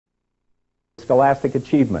scholastic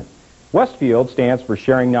achievement. Westfield stands for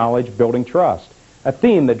sharing knowledge, building trust, a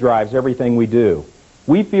theme that drives everything we do.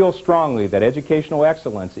 We feel strongly that educational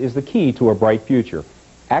excellence is the key to a bright future.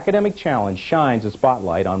 Academic Challenge shines a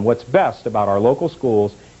spotlight on what's best about our local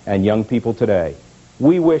schools and young people today.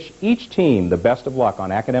 We wish each team the best of luck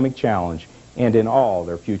on Academic Challenge and in all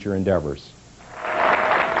their future endeavors.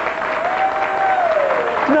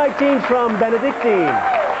 Tonight, teams from Benedictine,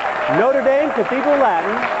 Notre Dame Cathedral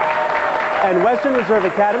Latin, and Western Reserve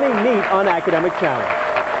Academy meet on Academic Challenge.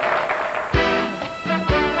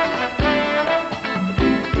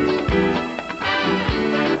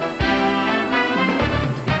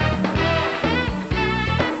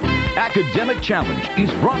 Academic Challenge is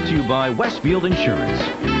brought to you by Westfield Insurance.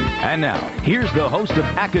 And now, here's the host of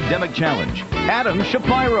Academic Challenge, Adam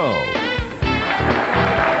Shapiro.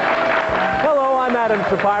 Hello, I'm Adam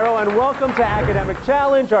Shapiro, and welcome to Academic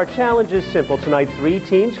Challenge. Our challenge is simple. Tonight, 3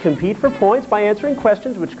 teams compete for points by answering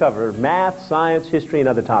questions which cover math, science, history, and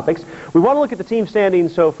other topics. We want to look at the team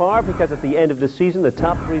standings so far because at the end of the season, the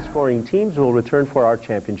top 3 scoring teams will return for our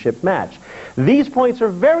championship match. These points are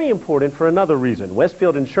very important for another reason.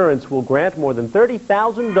 Westfield Insurance will grant more than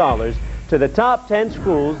 $30,000 to the top 10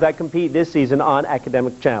 schools that compete this season on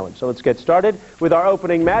Academic Challenge. So let's get started with our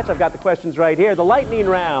opening match. I've got the questions right here. The lightning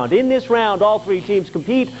round. In this round, all 3 teams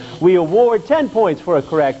compete. We award 10 points for a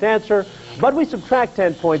correct answer, but we subtract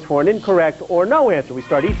 10 points for an incorrect or no answer. We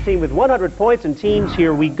start each team with 100 points, and teams,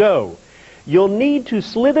 here we go. You'll need to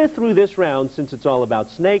slither through this round since it's all about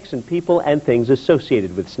snakes and people and things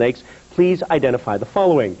associated with snakes. Please identify the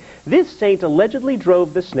following. This saint allegedly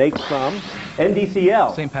drove the snakes from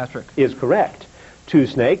NDCL. St. Patrick. Is correct. 2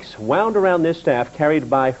 snakes wound around this staff carried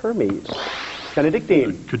by Hermes.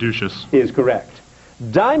 Benedictine. Caduceus. Is correct.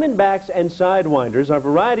 Diamondbacks and sidewinders are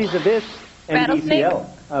varieties of this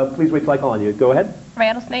NDCL. Please wait till I call on you. Go ahead.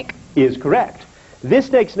 Rattlesnake. Is correct. This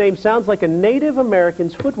snake's name sounds like a Native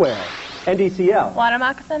American's footwear. NDCL. Water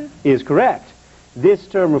moccasin. Is correct. This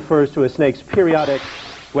term refers to a snake's periodic.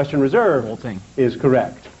 Western Reserve. Molting. Is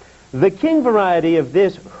correct. The king variety of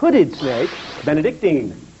this hooded snake,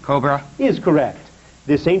 Benedictine. Cobra. Is correct.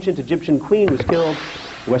 This ancient Egyptian queen was killed.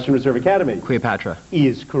 Western Reserve Academy. Cleopatra.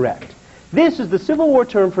 Is correct. This is the Civil War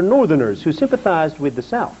term for Northerners who sympathized with the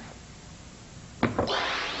South.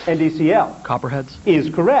 NDCL. Copperheads. Is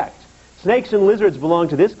correct. Snakes and lizards belong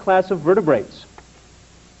to this class of vertebrates.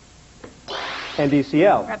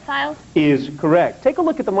 NDCL. Reptiles. Is correct. Take a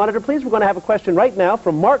look at the monitor, please. We're going to have a question right now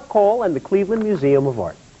from Mark Cole and the Cleveland Museum of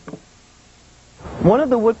Art. One of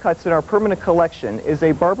the woodcuts in our permanent collection is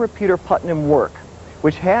a Barbara Peter Putnam work,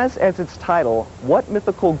 which has as its title, What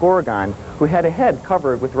Mythical Gorgon Who Had a Head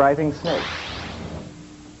Covered with Writhing Snakes?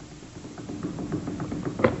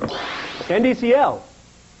 NDCL.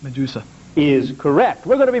 Medusa. Is correct.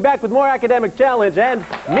 We're going to be back with more Academic Challenge and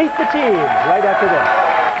meet the teams right after this.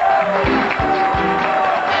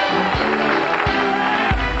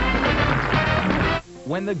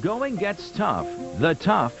 When the going gets tough, the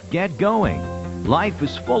tough get going. Life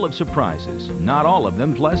is full of surprises, not all of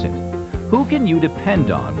them pleasant. Who can you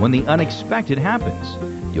depend on when the unexpected happens?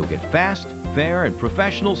 You'll get fast, fair, and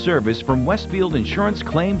professional service from Westfield Insurance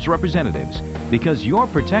Claims representatives because your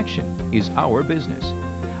protection is our business.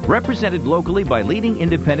 Represented locally by leading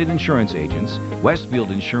independent insurance agents,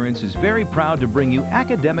 Westfield Insurance is very proud to bring you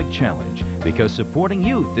Academic Challenge because supporting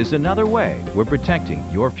youth is another way we're protecting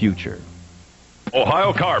your future.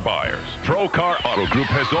 Ohio car buyers, Pro Car Auto Group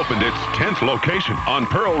has opened its 10th location on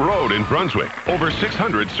Pearl Road in Brunswick. Over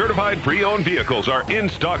 600 certified pre-owned vehicles are in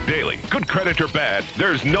stock daily. Good credit or bad,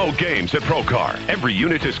 there's no games at Pro Car. Every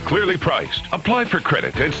unit is clearly priced. Apply for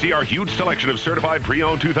credit and see our huge selection of certified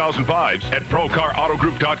pre-owned 2005s at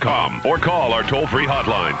ProCarAutoGroup.com or call our toll-free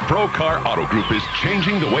hotline. Pro Car Auto Group is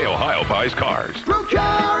changing the way Ohio buys cars. Pro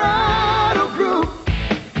Car Auto Group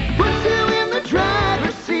puts you in the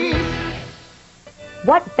driver's seat.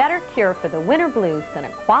 What better cure for the winter blues than a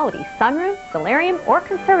quality sunroom, solarium, or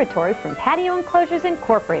conservatory from Patio Enclosures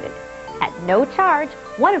Incorporated? At no charge,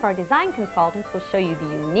 one of our design consultants will show you the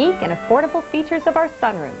unique and affordable features of our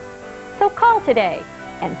sunrooms. So call today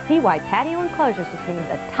and see why Patio Enclosures is named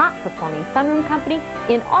the top performing sunroom company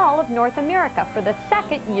in all of North America for the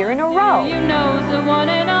 2nd year in a row. You know the one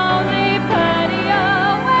and only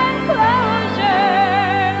Patio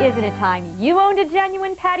Enclosures. Isn't it time you owned a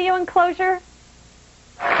genuine patio enclosure?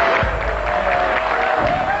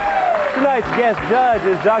 Tonight's guest judge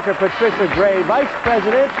is Dr. Patricia Gray, Vice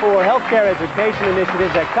President for Healthcare Education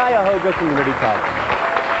Initiatives at Cuyahoga Community College.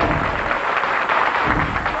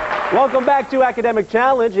 Welcome back to Academic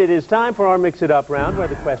Challenge. It is time for our Mix It Up round where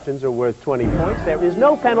the questions are worth 20 points. There is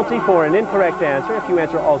no penalty for an incorrect answer. If you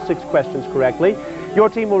answer all 6 questions correctly, your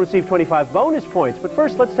team will receive 25 bonus points. But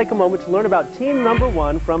first, let's take a moment to learn about team number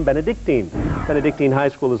 1 from Benedictine. Benedictine High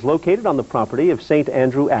School is located on the property of St.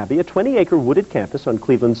 Andrew Abbey, a 20-acre wooded campus on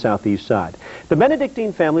Cleveland's southeast side. The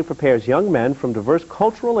Benedictine family prepares young men from diverse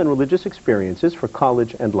cultural and religious experiences for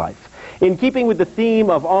college and life. In keeping with the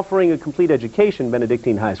theme of offering a complete education,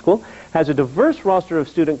 Benedictine High School has a diverse roster of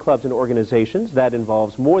student clubs and organizations that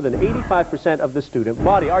involves more than 85% of the student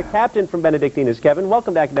body. Our captain from Benedictine is Kevin.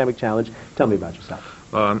 Welcome to Academic Challenge. Tell me about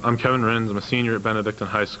yourself. I'm Kevin Rins. I'm a senior at Benedictine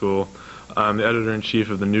High School. I'm the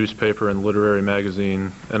editor-in-chief of the newspaper and literary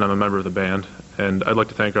magazine, and I'm a member of the band. And I'd like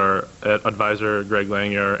to thank our advisor, Greg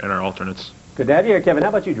Langyer, and our alternates. Good to have you here, Kevin. How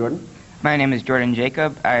about you, Jordan? My name is Jordan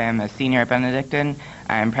Jacob. I am a senior at Benedictine.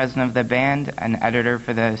 I am president of the band, an editor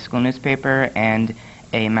for the school newspaper, and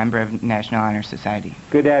a member of National Honor Society.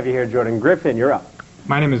 Good to have you here, Jordan. Griffin, you're up.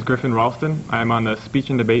 My name is Griffin Ralston. I am on the speech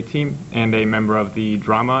and debate team and a member of the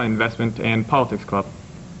Drama, Investment, and Politics Club.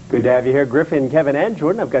 Good to have you here, Griffin, Kevin, and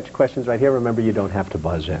Jordan. I've got your questions right here. Remember, you don't have to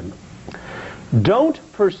buzz in. Don't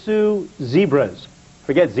pursue zebras.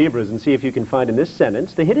 Forget zebras and see if you can find in this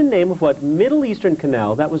sentence the hidden name of what Middle Eastern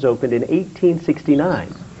canal that was opened in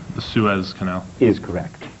 1869. The Suez Canal. Is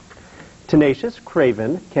correct. Tenacious,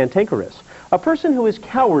 craven, cantankerous. A person who is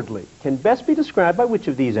cowardly can best be described by which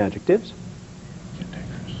of these adjectives?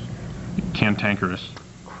 Cantankerous.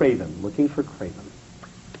 Craven, looking for craven.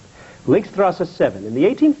 Linkstrasse 7. In the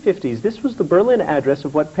 1850s, this was the Berlin address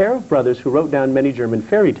of what pair of brothers who wrote down many German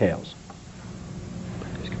fairy tales?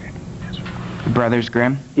 Brothers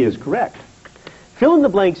Grimm. Is correct. Fill in the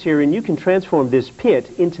blanks here, and you can transform this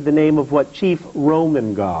pit into the name of what chief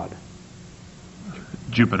Roman god?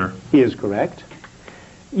 Jupiter. Is correct.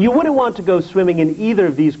 You wouldn't want to go swimming in either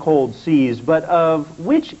of these cold seas, but of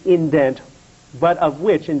which indent what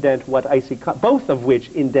icy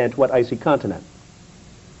continent?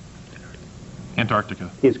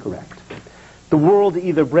 Antarctica. Is correct. The world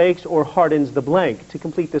either breaks or hardens the blank. To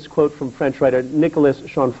complete this quote from French writer Nicolas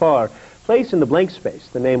Schonfar, place in the blank space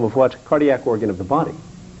the name of what cardiac organ of the body?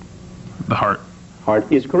 The heart.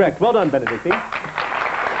 Heart is correct. Well done, Benedictine.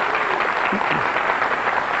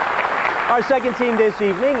 Our second team this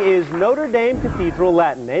evening is Notre Dame Cathedral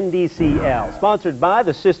Latin, NDCL, sponsored by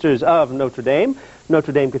the Sisters of Notre Dame.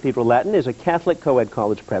 Notre Dame Cathedral Latin is a Catholic co-ed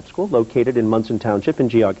college prep school located in Munson Township in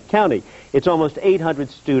Geauga County. Its almost 800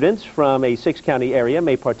 students from a 6-county area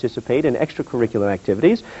may participate in extracurricular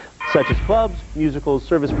activities such as clubs, musicals,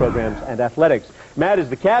 service programs, and athletics. Matt is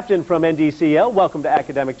the captain from NDCL. Welcome to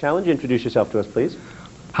Academic Challenge. Introduce yourself to us, please.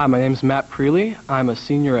 Hi, my name is Matt Preeley. I'm a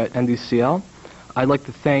senior at NDCL. I'd like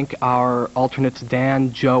to thank our alternates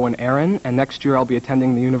Dan, Joe, and Aaron, and next year I'll be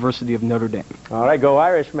attending the University of Notre Dame. All right, go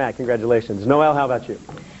Irish, Matt. Congratulations. Noelle, how about you?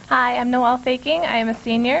 Hi, I'm Noelle Faking. I am a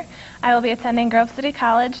senior. I will be attending Grove City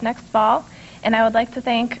College next fall, and I would like to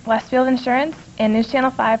thank Westfield Insurance and News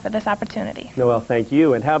Channel 5 for this opportunity. Noelle, thank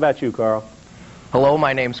you. And how about you, Carl? Hello,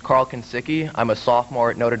 my name's Carl Kinsicki. I'm a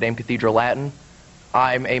sophomore at Notre Dame Cathedral Latin.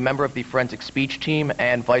 I'm a member of the Forensic Speech Team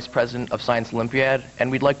and Vice President of Science Olympiad,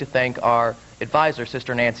 and we'd like to thank our advisor,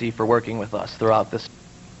 Sister Nancy, for working with us throughout this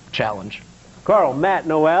challenge. Carl, Matt,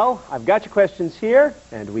 Noelle, I've got your questions here,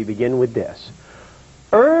 and we begin with this.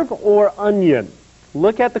 Herb or onion?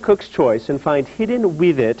 Look at the cook's choice and find hidden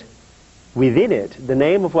within it, the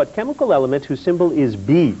name of what chemical element whose symbol is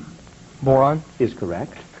B. Boron. Is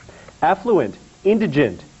correct. Affluent,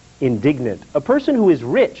 indigent, indignant. A person who is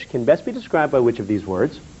rich can best be described by which of these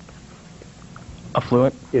words?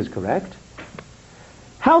 Affluent. Is correct.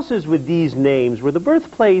 Houses with these names were the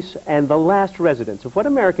birthplace and the last residence of what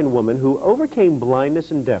American woman who overcame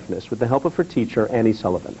blindness and deafness with the help of her teacher, Annie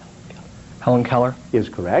Sullivan? Helen Keller. Is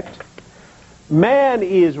correct. Man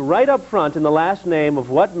is right up front in the last name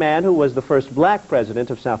of what man who was the first black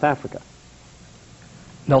president of South Africa?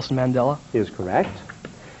 Nelson Mandela. Is correct.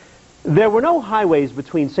 There were no highways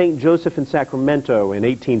between St. Joseph and Sacramento in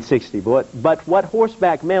 1860, but what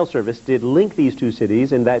horseback mail service did link these two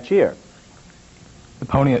cities in that year? The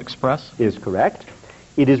Pony Express. Is correct.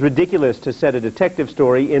 It is ridiculous to set a detective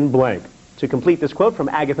story in blank. To complete this quote from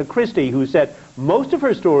Agatha Christie, who set most of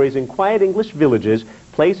her stories in quiet English villages,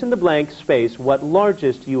 place in the blank space what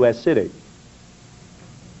largest U.S. city?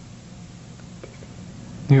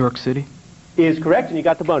 New York City. Is correct, and you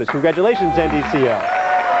got the bonus. Congratulations, NDCL.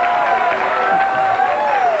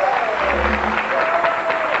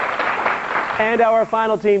 And our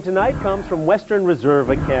final team tonight comes from Western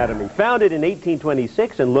Reserve Academy. Founded in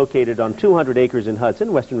 1826 and located on 200 acres in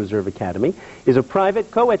Hudson, Western Reserve Academy is a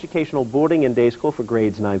private co-educational boarding and day school for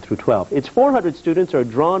grades 9 through 12. Its 400 students are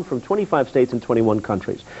drawn from 25 states and 21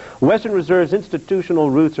 countries. Western Reserve's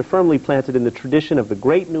institutional roots are firmly planted in the tradition of the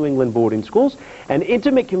great New England boarding schools, an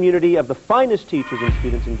intimate community of the finest teachers and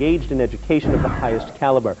students engaged in education of the highest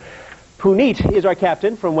caliber. Puneet is our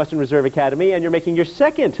captain from Western Reserve Academy, and you're making your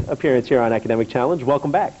second appearance here on Academic Challenge.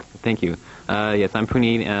 Welcome back. Thank you. Yes, I'm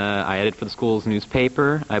Puneet. I edit for the school's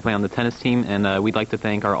newspaper. I play on the tennis team, and we'd like to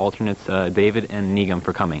thank our alternates, David and Negum,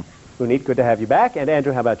 for coming. Puneet, good to have you back. And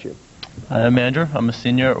Andrew, how about you? I'm Andrew. I'm a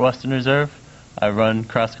senior at Western Reserve. I run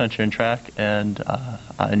cross country and track, and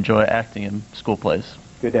I enjoy acting in school plays.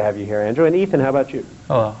 Good to have you here, Andrew. And Ethan, how about you?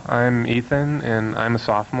 Hello, I'm Ethan, and I'm a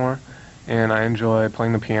sophomore. And I enjoy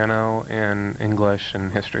playing the piano and English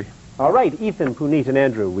and history. All right, Ethan, Puneet, and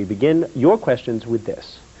Andrew, we begin your questions with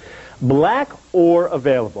this. Black or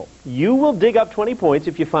available. You will dig up 20 points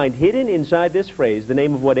if you find hidden inside this phrase the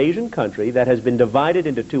name of what Asian country that has been divided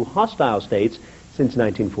into two hostile states since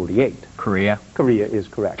 1948. Korea. Korea is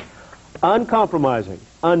correct. Uncompromising,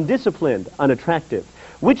 undisciplined, unattractive.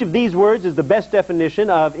 Which of these words is the best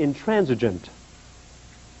definition of intransigent?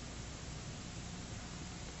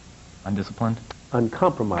 Undisciplined?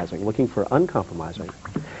 Uncompromising, looking for uncompromising.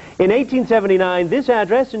 In 1879, this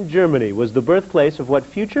address in Germany was the birthplace of what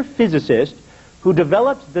future physicist who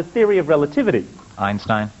developed the theory of relativity?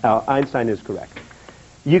 Einstein. Einstein is correct.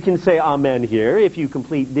 You can say amen here if you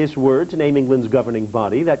complete this word to name England's governing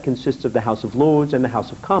body that consists of the House of Lords and the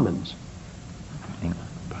House of Commons.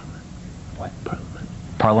 What?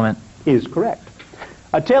 Parliament. Is correct.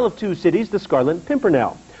 A Tale of Two Cities, The Scarlet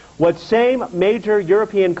Pimpernel. What same major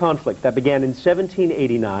European conflict that began in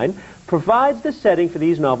 1789 provides the setting for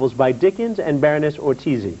these novels by Dickens and Baroness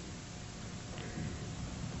Ortiz?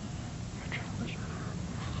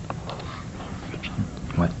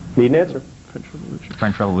 What? Need an answer?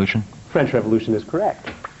 French Revolution. French Revolution is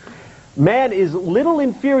correct. Man is little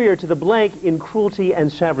inferior to the blank in cruelty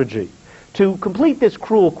and savagery. To complete this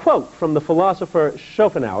cruel quote from the philosopher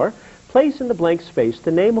Schopenhauer, place in the blank space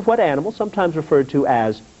the name of what animal sometimes referred to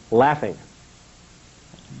as laughing.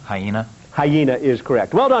 Hyena. Hyena is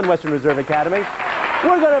correct. Well done, Western Reserve Academy.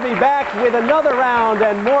 We're going to be back with another round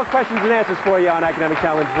and more questions and answers for you on Academic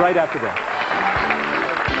Challenge right after this.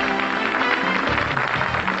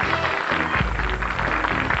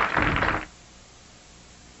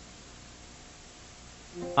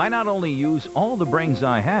 I not only use all the brains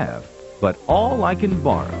I have, but all I can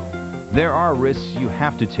borrow. There are risks you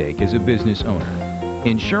have to take as a business owner.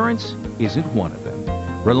 Insurance isn't one of them.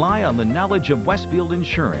 Rely on the knowledge of Westfield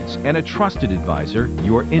Insurance and a trusted advisor,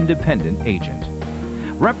 your independent agent.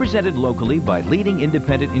 Represented locally by leading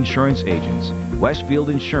independent insurance agents,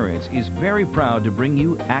 Westfield Insurance is very proud to bring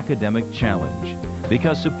you Academic Challenge,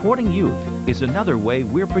 because supporting youth is another way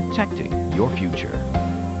we're protecting your future.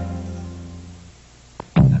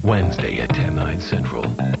 Wednesday at 10/9 Central,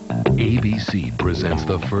 ABC presents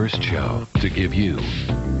the first show to give you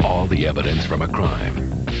all the evidence from a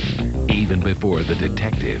crime, even before the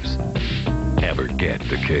detectives ever get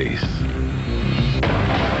the case.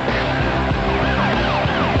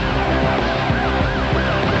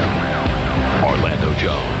 Orlando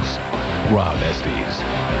Jones, Rob Estes.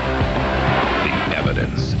 The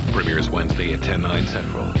Evidence premieres Wednesday at 10/9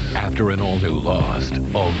 Central after an all-new Lost,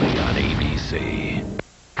 only on ABC.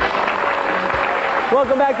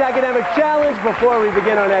 Welcome back to Academic Challenge. Before we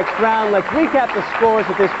begin our next round, let's recap the scores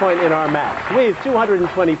at this point in our match. With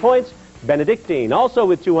 220 points, Benedictine also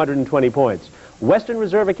with 220 points. Western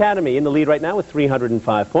Reserve Academy in the lead right now with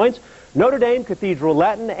 305 points. Notre Dame Cathedral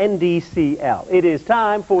Latin, NDCL. It is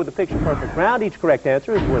time for the Picture Perfect round. Each correct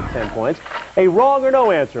answer is worth 10 points. A wrong or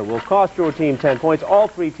no answer will cost your team 10 points. All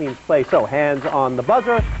three teams play, so hands on the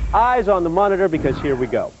buzzer, eyes on the monitor, because here we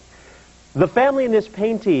go. The family in this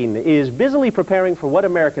painting is busily preparing for what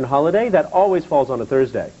American holiday that always falls on a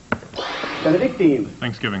Thursday? Benedictine.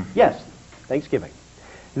 Thanksgiving. Yes, Thanksgiving.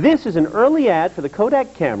 This is an early ad for the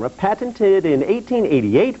Kodak camera patented in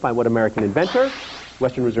 1888 by what American inventor?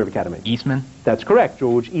 Western Reserve Academy. Eastman. That's correct,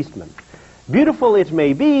 George Eastman. Beautiful it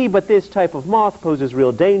may be, but this type of moth poses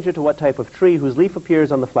real danger to what type of tree whose leaf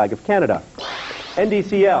appears on the flag of Canada?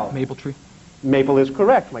 NDCL. Maple tree. Maple is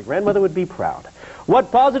correct. My grandmother would be proud.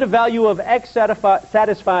 What positive value of x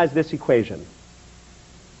satisfies this equation?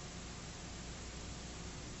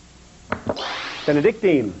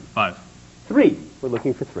 Benedictine. 5. 3. We're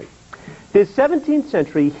looking for 3. This 17th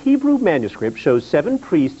century Hebrew manuscript shows 7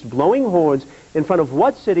 priests blowing horns in front of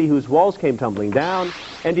what city whose walls came tumbling down?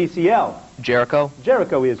 NDCL. Jericho.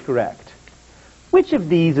 Jericho is correct. Which of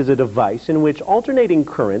these is a device in which alternating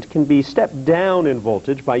current can be stepped down in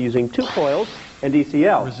voltage by using two coils,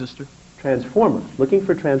 NDCL? Resistor. Transformer. Looking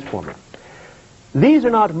for transformer. These are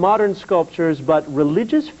not modern sculptures, but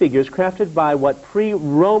religious figures crafted by what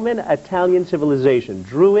pre-Roman Italian civilization?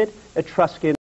 Druid, Etruscan,